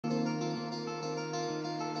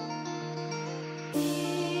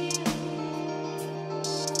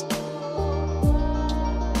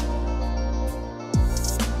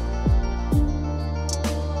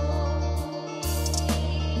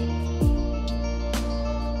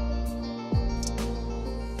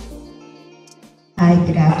Hi,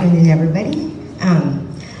 good afternoon, everybody.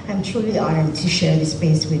 I'm truly honored to share this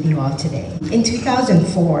space with you all today. In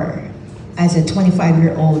 2004, as a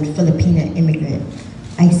 25-year-old Filipina immigrant,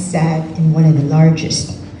 I sat in one of the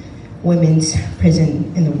largest women's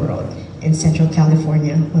prison in the world, in Central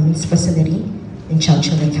California Women's Facility in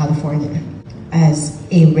Chowchilla, California, as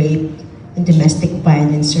a rape and domestic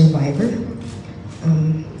violence survivor.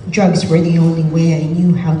 Drugs were the only way I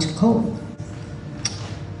knew how to cope.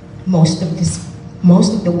 Most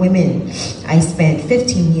of the women I spent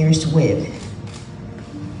 15 years with,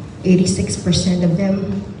 86% of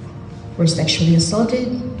them were sexually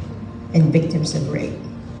assaulted and victims of rape.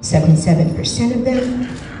 77% of them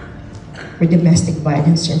were domestic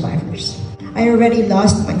violence survivors. I already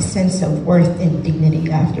lost my sense of worth and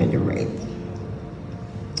dignity after the rape.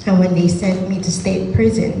 And when they sent me to state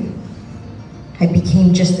prison, I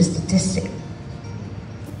became just a statistic,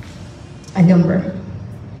 a number.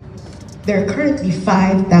 There are currently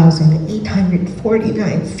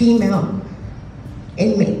 5,849 female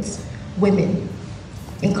inmates, women,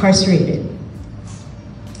 incarcerated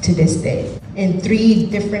to this day in 3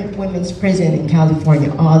 different women's prisons in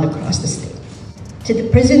California, all across the state. To the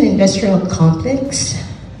prison industrial complex,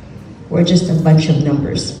 we're just a bunch of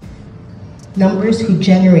numbers. Numbers who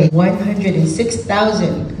generate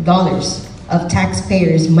 $106,000 of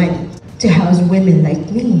taxpayers' money to house women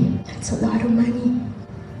like me. That's a lot of money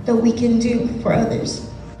that we can do for others.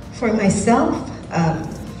 For myself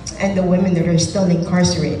and the women that are still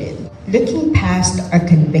incarcerated, looking past our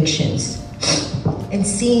convictions and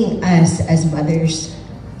seeing us as mothers,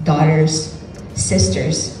 daughters,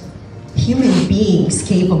 sisters, human beings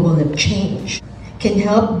capable of change, can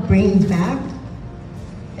help bring back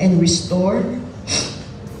and restore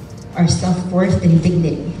our self-worth and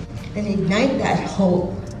dignity, and ignite that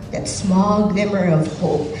hope, that small glimmer of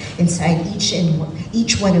hope inside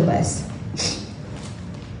each one of us,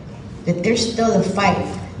 that there's still a fight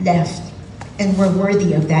left and we're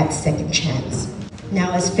worthy of that second chance.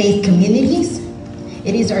 Now, as faith communities,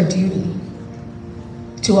 it is our duty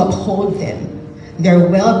to uphold them, their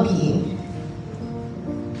well-being,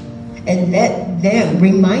 and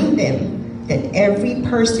remind them that every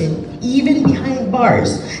person, even behind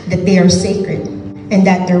bars, that they are sacred and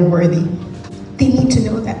that they're worthy. They need to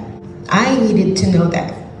know that. I needed to know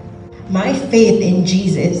that. My faith in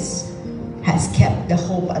Jesus has kept the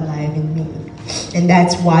hope alive in me. And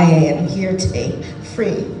that's why I am here today,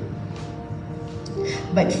 free.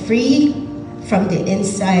 But free from the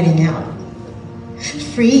inside and out.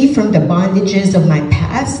 Free from the bondages of my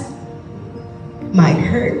past, my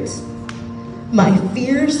hurts, my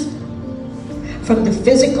fears, from the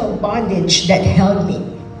physical bondage that held me.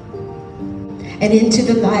 And into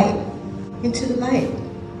the light,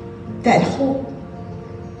 that hope,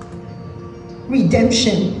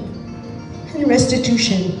 redemption, and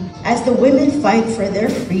restitution. As the women fight for their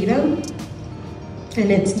freedom,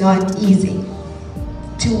 and it's not easy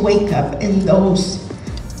to wake up in those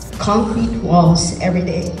concrete walls every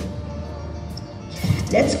day.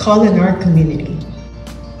 Let's call on our community.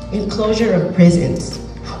 In closure of prisons,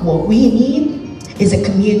 what we need is a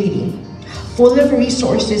community full of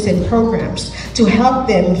resources and programs to help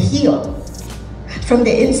them heal from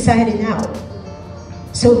the inside and out,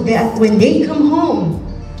 so that when they come home,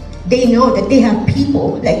 they know that they have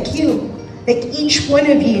people like you, like each one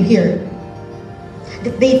of you here,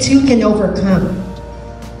 that they too can overcome,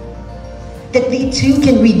 that they too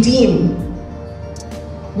can redeem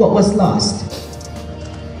what was lost.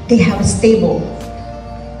 They have a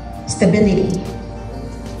stability,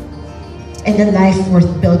 and a life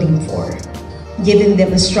worth building for, giving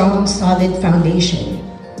them a strong, solid foundation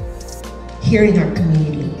here in our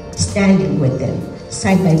community, standing with them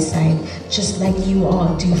side by side, just like you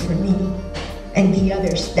all do for me and the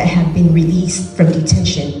others that have been released from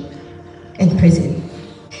detention and prison.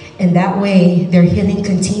 And that way, their healing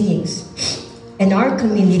continues, and our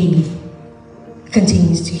community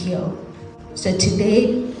continues to heal. So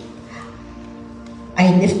today,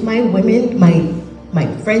 I lift my women, my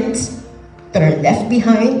friends that are left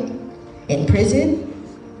behind in prison.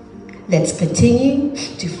 Let's continue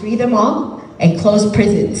to free them all and close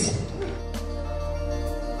prisons.